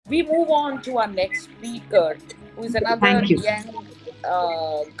We move on to our next speaker, who is another Thank you. young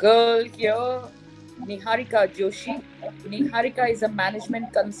girl here, Niharika Joshi. Niharika is a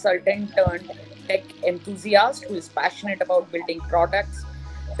management consultant turned tech enthusiast who is passionate about building products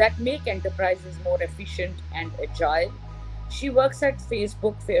that make enterprises more efficient and agile. She works at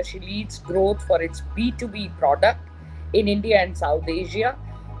Facebook, where she leads growth for its B2B product in India and South Asia,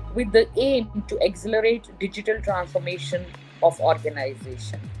 with the aim to accelerate digital transformation of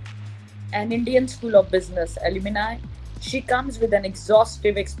organization. An Indian School of Business alumni, she comes with an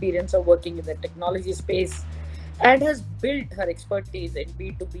exhaustive experience of working in the technology space and has built her expertise in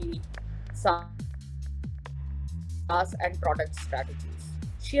B2B, SaaS, and product strategies.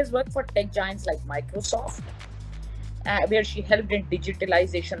 She has worked for tech giants like Microsoft, where she helped in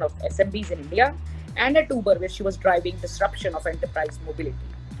digitalization of SMBs in India, and at Uber, where she was driving disruption of enterprise mobility.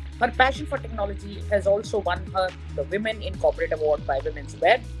 Her passion for technology has also won her the Women in Corporate Award by Women's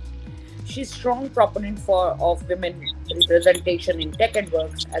Web. She's strong proponent of women representation in tech and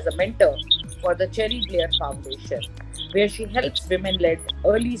works as a mentor for the Cherry Blair Foundation, where she helps women-led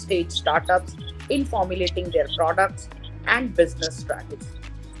early-stage startups in formulating their products and business strategy.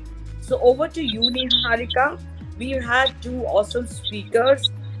 So over to you, Niharika. We've had two awesome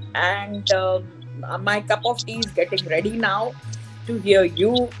speakers, and my cup of tea is getting ready now to hear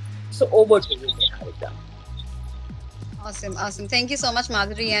you. So over to you, Niharika. Awesome, awesome. Thank you so much,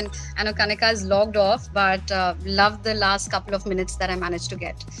 Madhuri. And I know Kanika is logged off, but loved the last couple of minutes that I managed to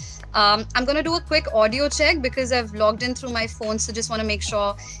get. I'm going to do a quick audio check because I've logged in through my phone. So just want to make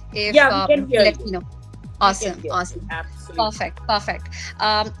sure if, Yeah, we can hear let you. me know. We can Awesome, hear you. awesome. Absolutely. Perfect, perfect.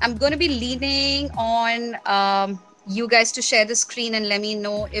 I'm going to be leaning on you guys to share the screen and let me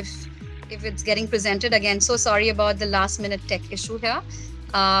know if it's getting presented again. So sorry about the last minute tech issue here.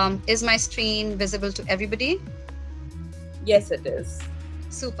 Is my screen visible to everybody? Yes, it is.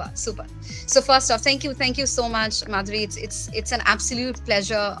 Super, super. So first off, thank you so much, Madhuri. It's an absolute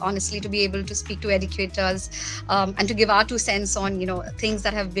pleasure, honestly, to be able to speak to educators and to give our 2 cents on things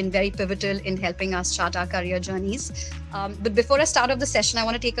that have been very pivotal in helping us chart our career journeys. But before I start off the session, I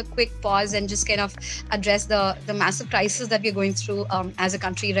want to take a quick pause and just kind of address the massive crisis that we're going through as a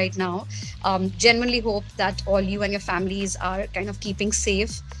country right now. Genuinely hope that all you and your families are kind of keeping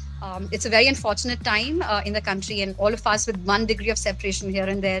safe. It's a very unfortunate time in the country, and all of us with one degree of separation here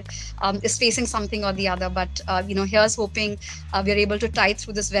and there is facing something or the other. But here's hoping we are able to tide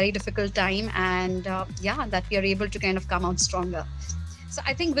through this very difficult time, and yeah, that we are able to kind of come out stronger. So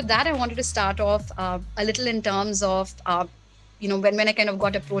I think with that, I wanted to start off a little in terms of when I kind of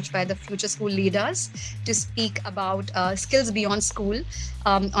got approached by the future school leaders to speak about skills beyond school.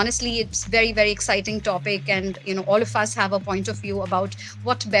 Honestly, it's very, very exciting topic, and all of us have a point of view about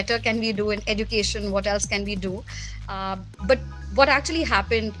what better can we do in education, what else can we do. But what actually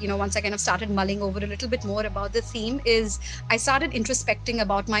happened, once I kind of started mulling over a little bit more about the theme, is I started introspecting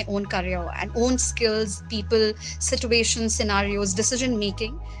about my own career and own skills, people, situations, scenarios, decision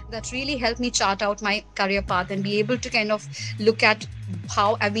making that really helped me chart out my career path and be able to kind of look at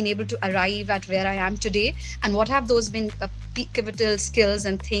how I've been able to arrive at where I am today, and what have those been pivotal skills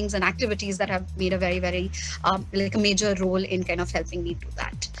and things and activities that have made a very, very like a major role in kind of helping me do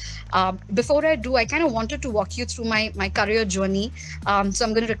that. Before I do, I kind of wanted to walk you through my career journey. So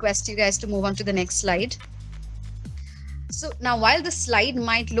I'm going to request you guys to move on to the next slide. So now, while the slide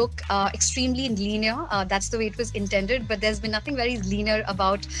might look extremely linear, that's the way it was intended, but there's been nothing very linear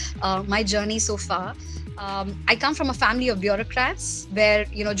about my journey so far. I come from a family of bureaucrats where,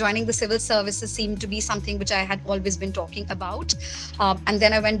 joining the civil services seemed to be something which I had always been talking about. And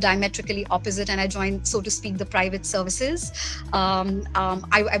then I went diametrically opposite and I joined, so to speak, the private services.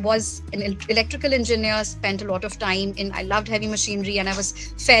 I was an electrical engineer, spent a lot of time I loved heavy machinery, and I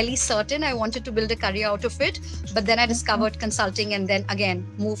was fairly certain I wanted to build a career out of it. But then I discovered consulting, and then again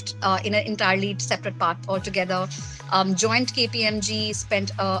moved in an entirely separate path altogether. Joined KPMG,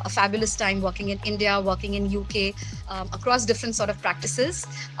 spent a fabulous time working in India, working in UK, across different sort of practices.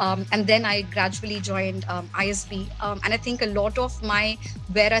 And then I gradually joined ISB. And I think a lot of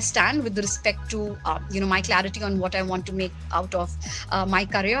where I stand with respect to, my clarity on what I want to make out of my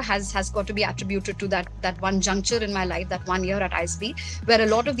career has got to be attributed to that one juncture in my life, that 1 year at ISB, where a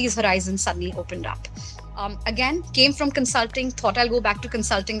lot of these horizons suddenly opened up. Again, came from consulting, thought I'll go back to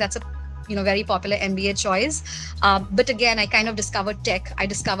consulting. That's a very popular MBA choice. But again, I kind of discovered tech. I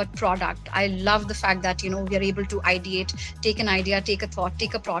discovered product. I love the fact that we are able to ideate, take an idea, take a thought,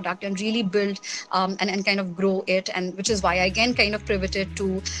 take a product, and really build and kind of grow it. And which is why I again kind of pivoted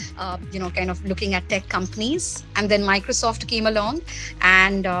to kind of looking at tech companies. And then Microsoft came along,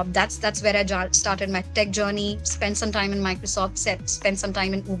 and that's where I started my tech journey. Spent some time in Microsoft, spent some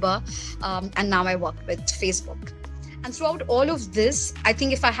time in Uber, and now I work with Facebook. And throughout all of this, I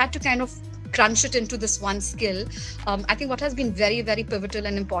think if I had to kind of crunch it into this one skill, I think what has been very, very pivotal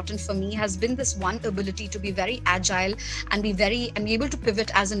and important for me has been this one ability to be very agile and be able to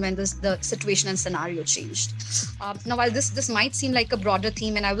pivot as and when the situation and scenario changed. Now, while this might seem like a broader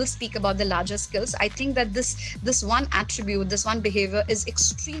theme, and I will speak about the larger skills, I think that this one attribute, this one behavior is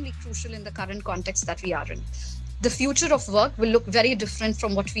extremely crucial in the current context that we are in. The future of work will look very different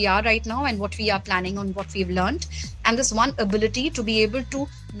from what we are right now and what we are planning on, what we've learned. And this one ability to be able to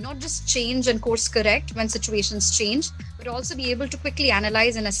not just change and course correct when situations change, but also be able to quickly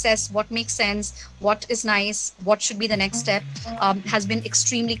analyze and assess what makes sense, what is nice, what should be the next step, has been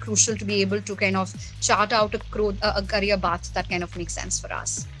extremely crucial to be able to kind of chart out a career path that kind of makes sense for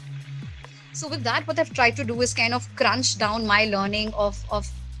us. So with that, what I've tried to do is kind of crunch down my learning of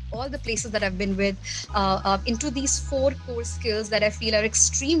all the places that I've been with into these 4 core skills that I feel are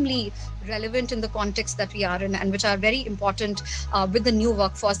extremely relevant in the context that we are in, and which are very important with the new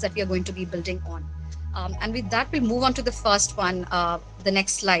workforce that we are going to be building on. And with that, we'll move on to the first one, the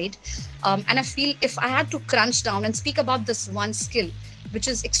next slide. And I feel if I had to crunch down and speak about this one skill, which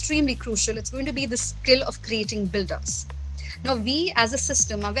is extremely crucial, it's going to be the skill of creating builders. Now, we as a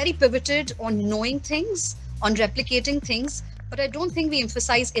system are very pivoted on knowing things, on replicating things, but I don't think we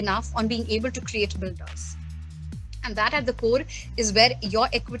emphasize enough on being able to create builders. And that at the core is where your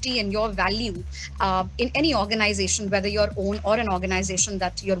equity and your value in any organization, whether your own or an organization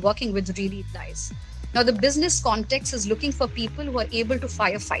that you're working with, really lies. Now, the business context is looking for people who are able to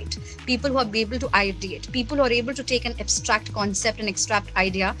firefight, people who are able to ideate, people who are able to take an abstract concept, an abstract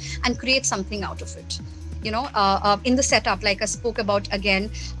idea, and create something out of it. In the setup, like I spoke about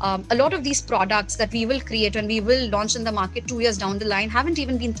again, a lot of these products that we will create and we will launch in the market 2 years down the line haven't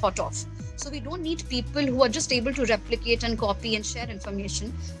even been thought of. So we don't need people who are just able to replicate and copy and share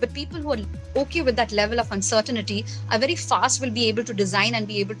information, but people who are okay with that level of uncertainty are very fast, will be able to design and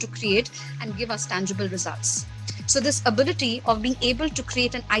be able to create and give us tangible results. So this ability of being able to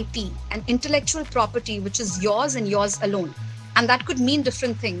create an IP, an intellectual property, which is yours and yours alone. And that could mean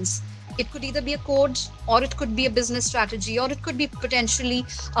different things. It could either be a code, or it could be a business strategy, or it could be potentially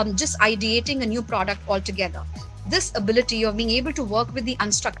just ideating a new product altogether. This ability of being able to work with the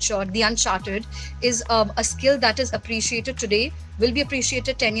unstructured, the uncharted, is a skill that is appreciated today, will be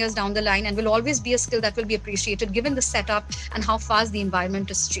appreciated 10 years down the line, and will always be a skill that will be appreciated given the setup and how fast the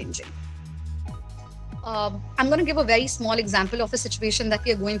environment is changing. I'm going to give a very small example of a situation that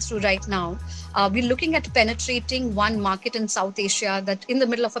we are going through right now. We're looking at penetrating one market in South Asia that in the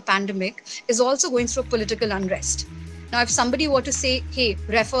middle of a pandemic is also going through political unrest. Now, if somebody were to say, hey,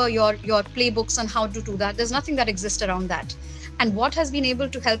 refer your playbooks on how to do that, there's nothing that exists around that. And what has been able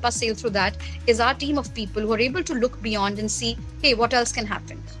to help us sail through that is our team of people who are able to look beyond and see, hey, what else can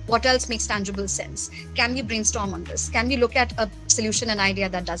happen? What else makes tangible sense? Can we brainstorm on this? Can we look at a solution, an idea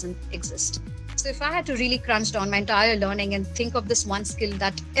that doesn't exist? So if I had to really crunch down my entire learning and think of this one skill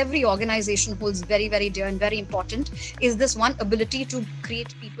that every organization holds very, very dear and very important, is this one ability to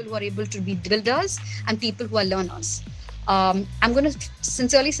create people who are able to be builders and people who are learners. I'm going to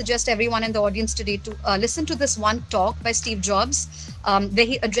sincerely suggest everyone in the audience today to listen to this one talk by Steve Jobs, where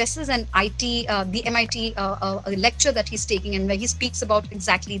he addresses the MIT lecture that he's taking, and where he speaks about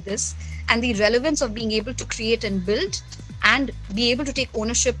exactly this and the relevance of being able to create and build and be able to take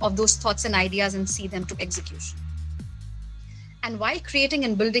ownership of those thoughts and ideas and see them to execution. And while creating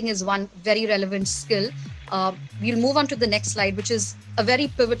and building is one very relevant skill, we'll move on to the next slide, which is a very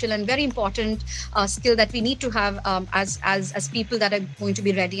pivotal and very important skill that we need to have as people that are going to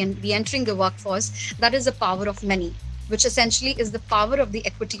be ready and be entering the workforce. That is the power of many, which essentially is the power of the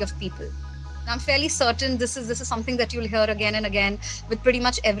equity of people. Now, I'm fairly certain this is something that you'll hear again and again with pretty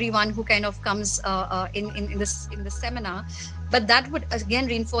much everyone who kind of comes in this seminar. But that would again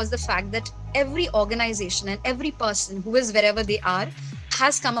reinforce the fact that every organization and every person who is wherever they are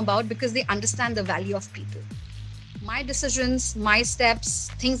has come about because they understand the value of people. My decisions, my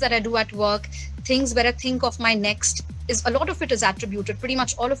steps, things that I do at work, things where I think of my next, is a lot of it is attributed, pretty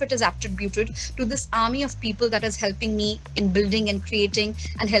much all of it is attributed to this army of people that is helping me in building and creating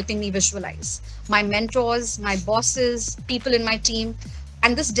and helping me visualize. My mentors, my bosses, people in my team.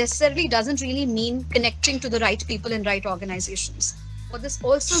 And this necessarily doesn't really mean connecting to the right people in right organizations. What this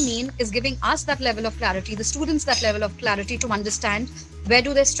also means is giving us that level of clarity, the students that level of clarity to understand where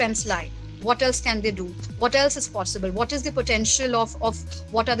do their strengths lie, what else can they do, what else is possible, what is the potential of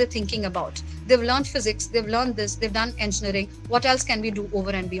what are they thinking about. They've learned physics, they've learned this, they've done engineering, what else can we do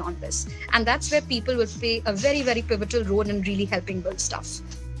over and beyond this? And that's where people will play a very, very pivotal role in really helping build stuff.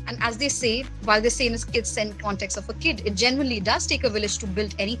 And as they say, while they say in a kids and context of a kid, it genuinely does take a village to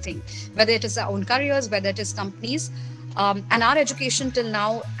build anything, whether it is our own careers, whether it is companies. And our education till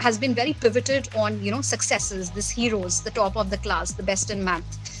now has been very pivoted on, successes, these heroes, the top of the class, the best in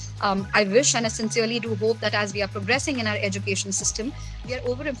math. I wish and I sincerely do hope that as we are progressing in our education system, we are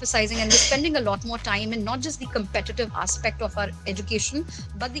overemphasizing and we're spending a lot more time in not just the competitive aspect of our education,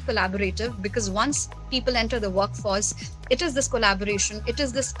 but the collaborative, because once people enter the workforce, it is this collaboration, it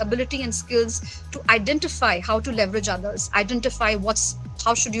is this ability and skills to identify how to leverage others, identify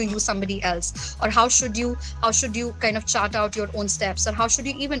how should you use somebody else, or how should you kind of chart out your own steps, or how should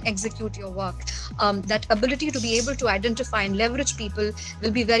you even execute your work. That ability to be able to identify and leverage people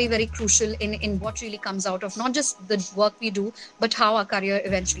will be very, very crucial in what really comes out of not just the work we do, but how our career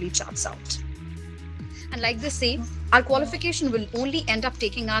eventually charts out. And like they say, our qualification will only end up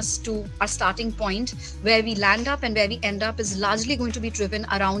taking us to our starting point. Where we land up and where we end up is largely going to be driven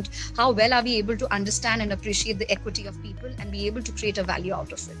around how well are we able to understand and appreciate the equity of people and be able to create a value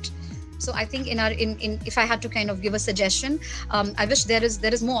out of it. So I think if I had to kind of give a suggestion, I wish there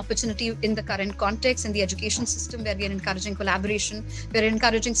is more opportunity in the current context in the education system, where we are encouraging collaboration, we're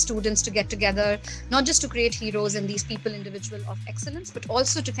encouraging students to get together, not just to create heroes and these people individual of excellence, but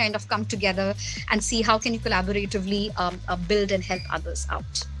also to kind of come together and see how can you collaboratively build and help others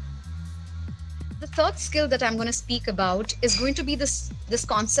out. The third skill that I'm going to speak about is going to be this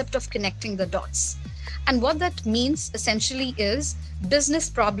concept of connecting the dots. And what that means essentially is business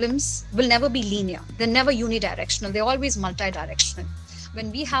problems will never be linear. They're never unidirectional. They're always multidirectional.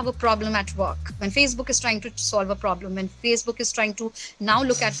 When we have a problem at work, when Facebook is trying to solve a problem, when Facebook is trying to now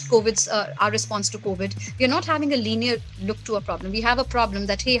look at our response to COVID, we're not having a linear look to a problem. We have a problem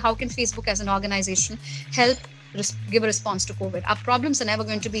that, hey, how can Facebook as an organization help give a response to COVID? Our problems are never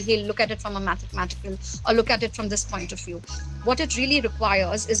going to be, hey, look at it from a mathematical or look at it from this point of view. What it really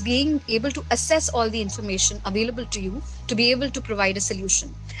requires is being able to assess all the information available to you to be able to provide a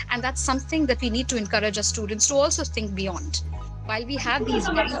solution. And that's something that we need to encourage our students to also think beyond. While we have these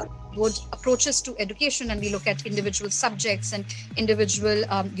very good approaches to education and we look at individual subjects and individual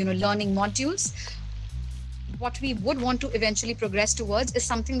learning modules, what we would want to eventually progress towards is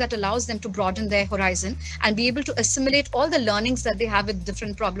something that allows them to broaden their horizon and be able to assimilate all the learnings that they have with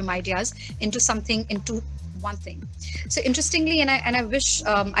different problem ideas into one thing. So interestingly, and I wish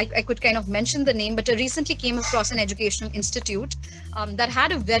I could kind of mention the name, but I recently came across an educational institute that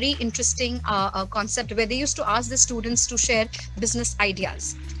had a very interesting concept where they used to ask the students to share business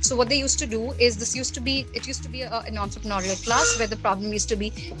ideas. So what they used to do is it used to be an entrepreneurial class where the problem used to be,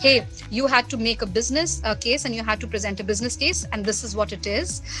 hey, you had to make a business case and you had to present a business case, and this is what it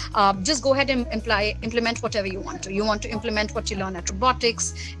is. Just go ahead and implement whatever you want to. You want to implement what you learn at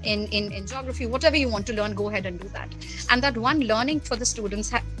robotics, in geography, whatever you want to learn, go ahead and do that. And that one learning for the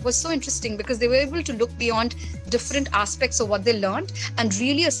students was so interesting because they were able to look beyond different aspects of what they learned and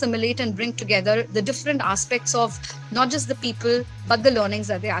really assimilate and bring together the different aspects of not just the people, but the learnings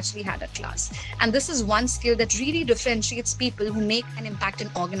that they actually had at class. And this is one skill that really differentiates people who make an impact in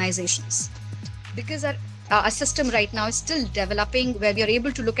organizations. Because our system right now is still developing, where we are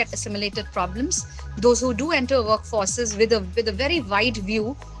able to look at assimilated problems. Those who do enter workforces with a very wide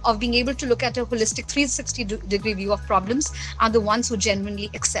view of being able to look at a holistic 360-degree view of problems are the ones who genuinely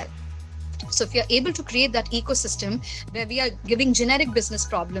excel. So if you're able to create that ecosystem where we are giving generic business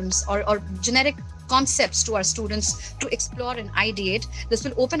problems or generic concepts to our students to explore and ideate, this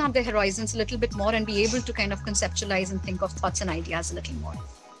will open up their horizons a little bit more and be able to kind of conceptualize and think of thoughts and ideas a little more.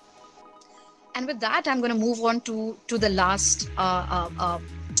 And with that, I'm going to move on to the last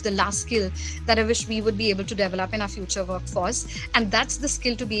skill that I wish we would be able to develop in our future workforce, and that's the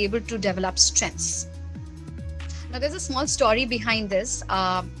skill to be able to develop strengths. Now, there's a small story behind this.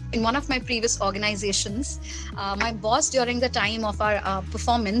 In one of my previous organizations, my boss, during the time of our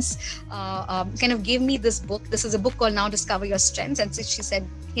performance, kind of gave me this book. This is a book called Now Discover Your Strengths. And so she said,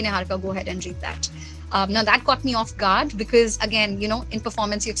 hey, Niharika, go ahead and read that. Now, that caught me off guard because, again, in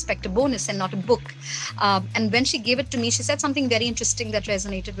performance, you expect a bonus and not a book. And when she gave it to me, she said something very interesting that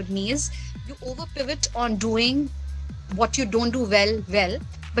resonated with me is you over pivot on doing what you don't do well,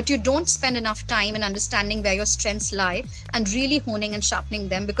 but you don't spend enough time in understanding where your strengths lie and really honing and sharpening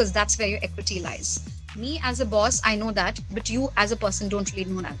them, because that's where your equity lies. Me as a boss, I know that, but you as a person don't really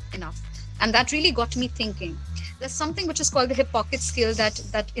know that enough. And that really got me thinking. There's something which is called the hip pocket skill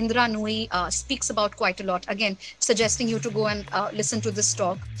that Indra Nooyi speaks about quite a lot. Again, suggesting you to go and listen to this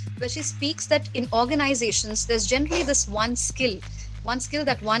talk, where she speaks that in organizations, there's generally this one skill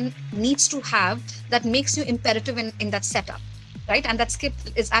that one needs to have that makes you imperative in that setup, right? And that skill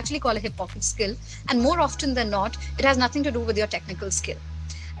is actually called a hip pocket skill. And more often than not, it has nothing to do with your technical skill.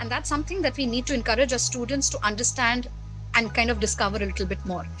 And that's something that we need to encourage our students to understand and kind of discover a little bit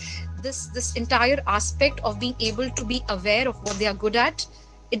more. This entire aspect of being able to be aware of what they are good at,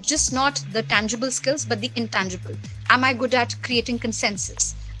 it's just not the tangible skills, but the intangible. Am I good at creating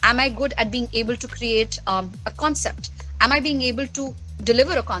consensus? Am I good at being able to create a concept? Am I being able to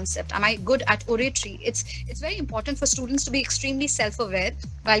deliver a concept? Am I good at oratory? It's very important for students to be extremely self-aware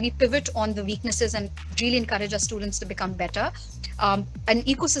while we pivot on the weaknesses and really encourage our students to become better. An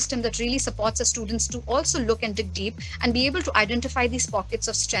ecosystem that really supports our students to also look and dig deep and be able to identify these pockets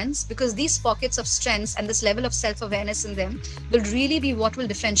of strengths, because these pockets of strengths and this level of self-awareness in them will really be what will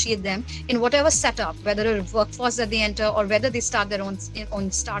differentiate them in whatever setup, whether a workforce that they enter or whether they start their own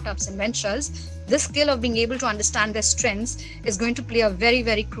startups and ventures. This skill of being able to understand their strengths is going to play a very,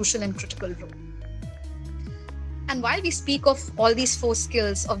 very crucial and critical role. And while we speak of all these four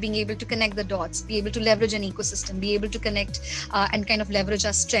skills of being able to connect the dots, be able to leverage an ecosystem, be able to connect and kind of leverage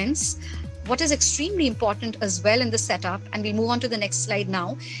our strengths, what is extremely important as well in the setup, and we'll move on to the next slide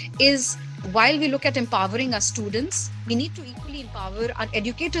now, is while we look at empowering our students, we need to equally empower our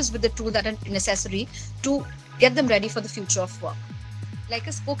educators with the tools that are necessary to get them ready for the future of work. Like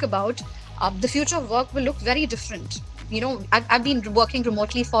I spoke about, the future of work will look very different. I've been working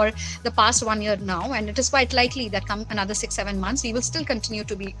remotely for the past 1 year now, and it is quite likely that come another 6-7 months, we will still continue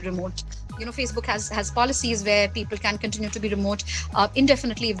to be remote. Facebook has policies where people can continue to be remote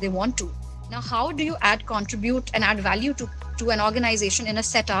indefinitely if they want to. Now, how do you contribute and add value to an organization in a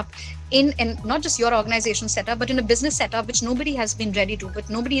setup, in not just your organization setup, but in a business setup, which nobody has been ready to, but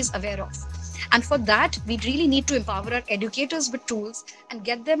nobody is aware of? And for that, we really need to empower our educators with tools and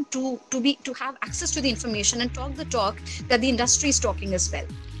get them to have access to the information and talk the talk that the industry is talking as well.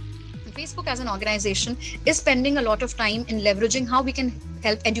 Facebook as an organization is spending a lot of time in leveraging how we can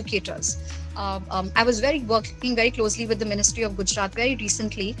help educators. I was working very closely with the Ministry of Gujarat very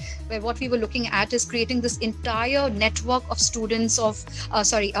recently, where what we were looking at is creating this entire network of students of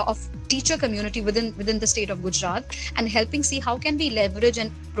teacher community within the state of Gujarat, and helping see how can we leverage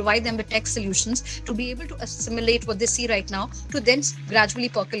and provide them with tech solutions to be able to assimilate what they see right now to then gradually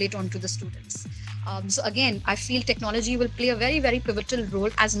percolate onto the students. So again, I feel technology will play a very, very pivotal role,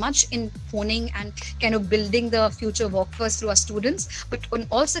 as much in honing and kind of building the future workforce through our students, but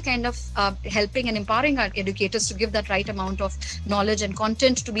also kind of helping and empowering our educators to give that right amount of knowledge and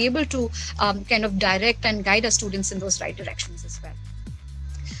content to be able to kind of direct and guide our students in those right directions as well.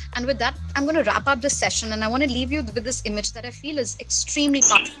 And with that, I'm going to wrap up this session, and I want to leave you with this image that I feel is extremely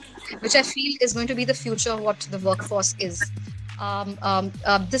powerful, which I feel is going to be the future of what the workforce is.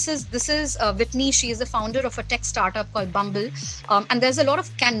 This is Whitney. She is the founder of a tech startup called Bumble. And there's a lot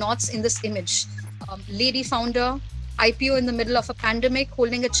of cannots in this image. Lady founder, IPO in the middle of a pandemic,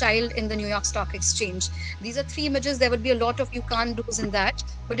 holding a child in the New York Stock Exchange. These are three images. There would be a lot of you can't do's in that,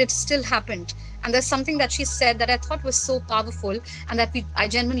 but it still happened. And there's something that she said that I thought was so powerful, and that I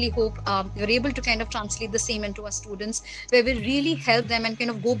genuinely hope we're able to kind of translate the same into our students, where we really help them and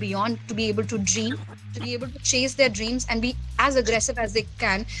kind of go beyond to be able to dream, to be able to chase their dreams and be as aggressive as they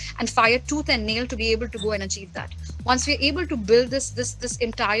can and fire tooth and nail to be able to go and achieve that. Once we're able to build this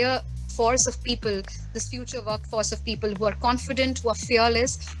entire force of people, this future workforce of people who are confident, who are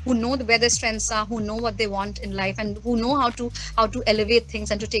fearless, who know where their strengths are, who know what they want in life, and who know how to elevate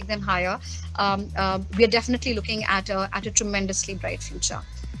things and to take them higher, we are definitely looking at a tremendously bright future.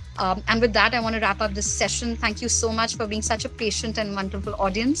 And with that, I want to wrap up this session. Thank you so much for being such a patient and wonderful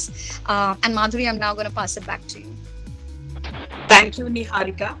audience. And Madhuri, I'm now going to pass it back to you. Thank you,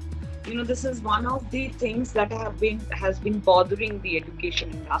 Niharika. This is one of the things that has been bothering the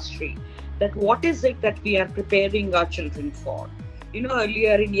education industry, that what is it that we are preparing our children for?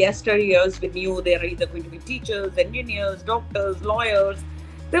 Earlier in yesteryears, we knew they are either going to be teachers, engineers, doctors, lawyers.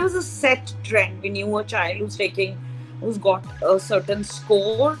 There was a set trend. We knew a child who's got a certain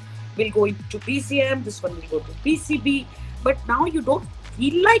score will go into PCM, this one will go to PCB. But now you don't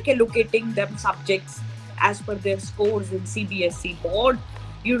feel like allocating them subjects as per their scores in CBSE board.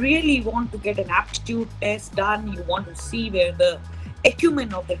 You really want to get an aptitude test done. You want to see where the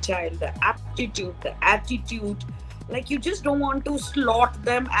acumen of the child, the aptitude, the attitude, like you just don't want to slot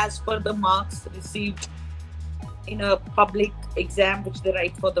them as per the marks received in a public exam which they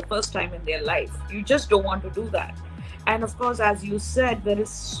write for the first time in their life. You just don't want to do that. And of course, as you said, there is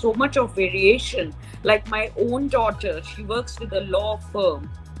so much of variation. Like my own daughter, she works with a law firm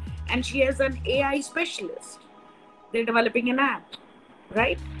and she has an AI specialist. They're developing an app,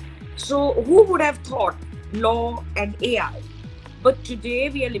 right? So, who would have thought law and AI? But today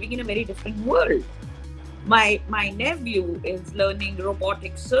we are living in a very different world. My nephew is learning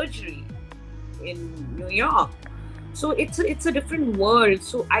robotic surgery in New York. So it's a different world.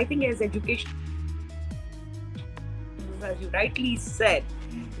 So I think as education professionals, as you rightly said,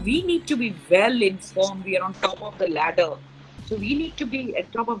 we need to be well informed. We are on top of the ladder. So we need to be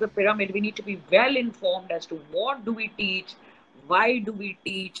at top of the pyramid. We need to be well informed as to what do we teach, why do we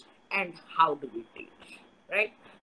teach, and how do we teach, right?